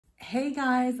Hey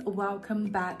guys,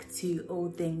 welcome back to All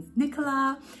Things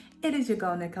Nicola. It is your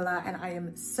girl Nicola and I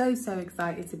am so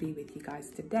excited to be with you guys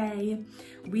today.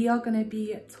 We are going to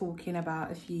be talking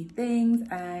about a few things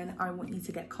and I want you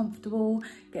to get comfortable,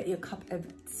 get your cup of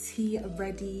tea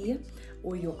ready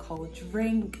or your cold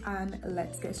drink, and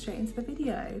let's get straight into the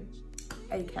video.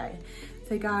 Okay,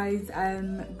 so guys,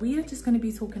 we are just going to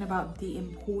be talking about the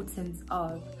importance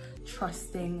of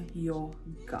trusting your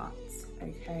gut.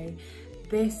 Okay,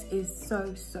 this is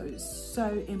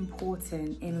so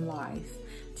important in life,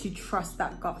 to trust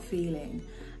that gut feeling.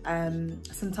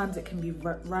 Sometimes it can be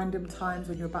random times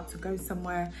when you're about to go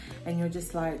somewhere and you're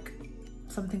just like,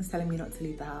 something's telling me not to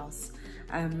leave the house,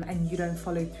 and you don't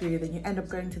follow through. Then you end up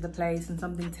going to the place and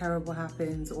something terrible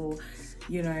happens, or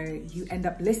you know, you end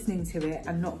up listening to it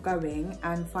and not going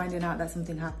and finding out that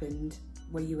something happened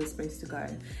where you were supposed to go.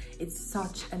 It's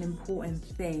such an important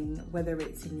thing, whether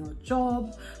it's in your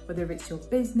job, whether it's your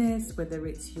business, whether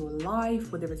it's your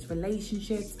life, whether it's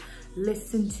relationships.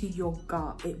 Listen to your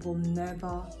gut. It will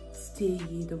never steer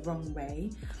you the wrong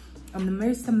way. And the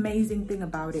most amazing thing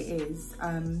about it is,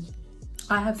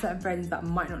 I have certain friends that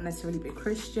might not necessarily be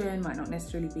Christian, might not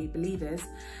necessarily be believers,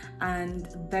 and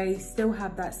they still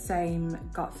have that same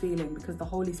gut feeling because the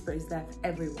Holy Spirit is there for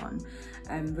everyone.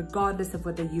 Regardless of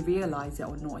whether you realize it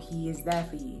or not, He is there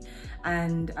for you.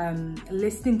 And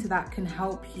listening to that can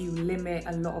help you limit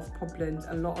a lot of problems,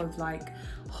 a lot of like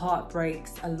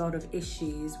heartbreaks, a lot of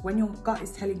issues. When your gut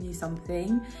is telling you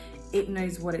something, it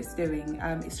knows what it's doing.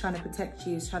 It's trying to protect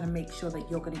you, it's trying to make sure that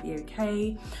you're going to be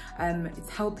okay. It's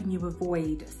helping you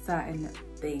avoid certain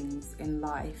things in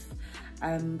life.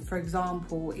 For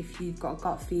example, if you've got a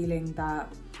gut feeling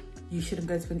that you shouldn't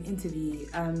go to an interview,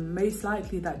 most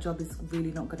likely that job is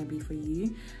really not going to be for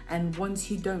you. And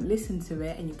once you don't listen to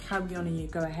it and you carry on and you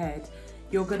go ahead,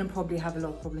 you're going to probably have a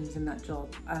lot of problems in that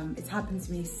job. It's happened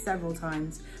to me several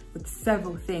times with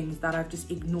several things that I've just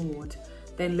ignored.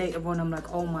 Then later on, I'm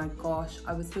like, oh my gosh,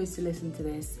 I was supposed to listen to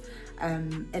this,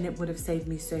 and it would have saved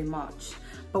me so much.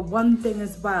 But one thing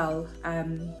as well,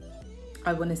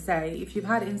 I want to say, if you've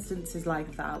had instances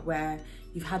like that where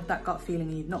you've had that gut feeling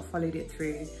and you've not followed it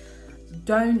through,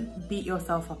 don't beat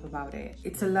yourself up about it.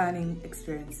 It's a learning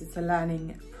experience. It's a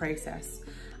learning process.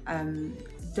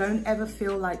 Don't ever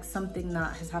feel like something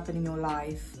that has happened in your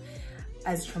life,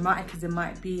 as traumatic as it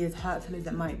might be, as hurtful as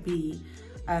it might be,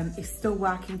 it's still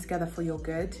working together for your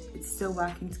good. It's still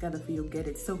working together for your good.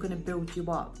 It's still going to build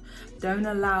you up. Don't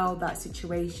allow that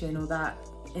situation or that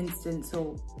instance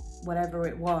or whatever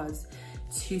it was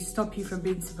to stop you from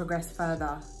being able to progress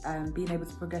further, being able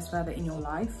to progress further in your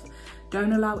life.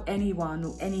 Don't allow anyone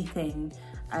or anything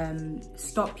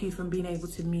stop you from being able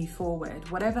to move forward.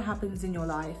 Whatever happens in your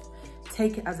life,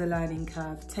 take it as a learning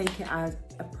curve, take it as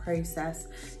a process,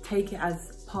 take it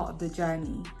as part of the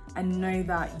journey, and know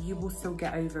that you will still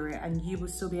get over it and you will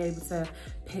still be able to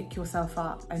pick yourself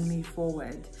up and move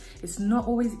forward. It's not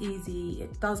always easy.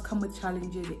 It does come with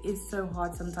challenges. It is so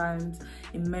hard sometimes,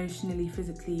 emotionally,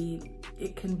 physically.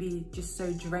 It can be just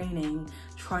so draining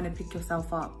trying to pick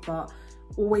yourself up, but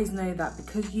always know that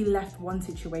because you left one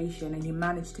situation and you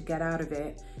managed to get out of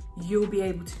it, you'll be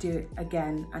able to do it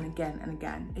again and again and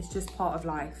again. It's just part of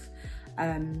life.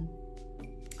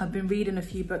 I've been reading a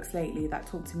few books lately that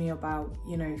talk to me about,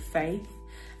 you know, faith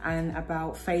and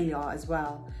about failure as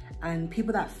well. And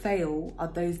people that fail are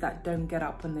those that don't get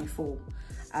up when they fall.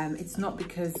 It's not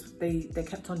because they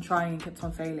kept on trying and kept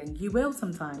on failing. You will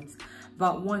sometimes,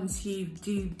 but once you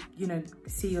do, you know,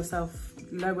 see yourself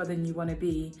lower than you want to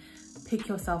be, pick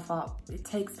yourself up. It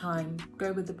takes time.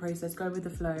 Go with the process, go with the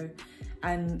flow,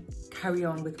 and carry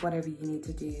on with whatever you need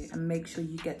to do and make sure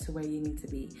you get to where you need to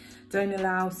be. Don't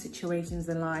allow situations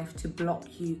in life to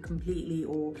block you completely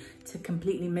or to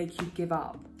completely make you give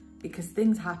up, because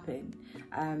things happen.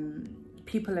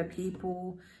 People are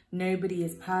people. Nobody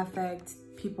is perfect.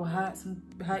 People hurt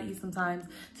you sometimes.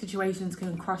 Situations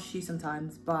can crush you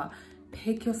sometimes, but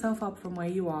pick yourself up from where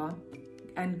you are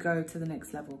and go to the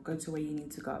next level, go to where you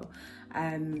need to go.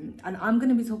 And I'm going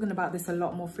to be talking about this a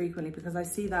lot more frequently because I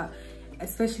see that,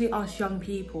 especially us young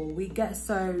people, we get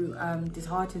so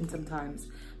disheartened sometimes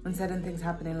when certain things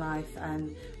happen in life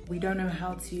and we don't know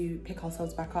how to pick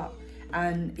ourselves back up.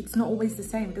 And it's not always the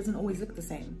same. It doesn't always look the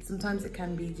same. Sometimes it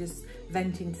can be just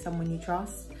venting to someone you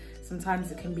trust.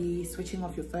 Sometimes it can be switching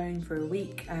off your phone for a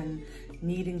week and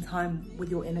needing time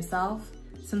with your inner self.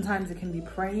 Sometimes it can be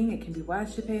praying, it can be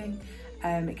worshiping,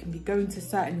 it can be going to a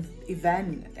certain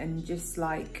event and just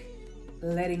like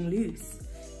letting loose.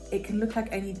 It can look like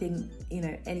anything, you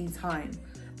know, anytime.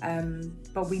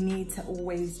 But we need to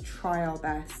always try our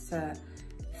best to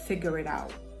figure it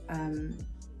out.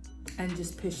 and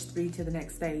just push through to the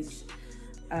next stage.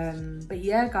 But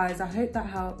yeah, guys, I hope that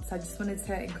helps. I just wanted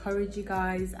to encourage you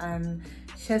guys and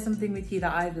share something with you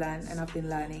that I've learned and I've been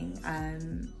learning,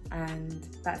 and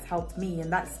that's helped me,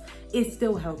 and it's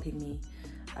still helping me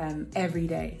every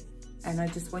day. And I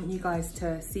just want you guys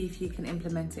to see if you can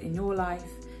implement it in your life,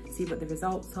 see what the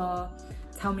results are.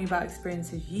 Tell me about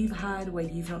experiences you've had where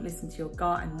you've not listened to your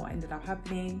gut and what ended up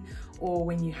happening, or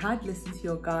when you had listened to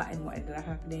your gut and what ended up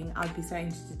happening. I'd be so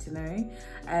interested to know.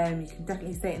 You can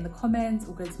definitely say it in the comments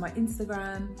or go to my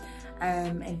Instagram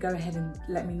and go ahead and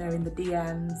let me know in the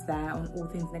DMs there on All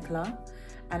Things Nicola,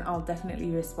 and I'll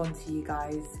definitely respond to you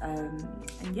guys.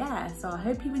 And yeah, so I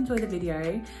hope you enjoyed the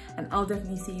video, and I'll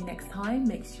definitely see you next time.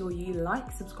 Make sure you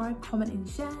like, subscribe, comment and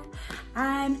share,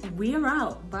 and we're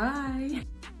out. Bye.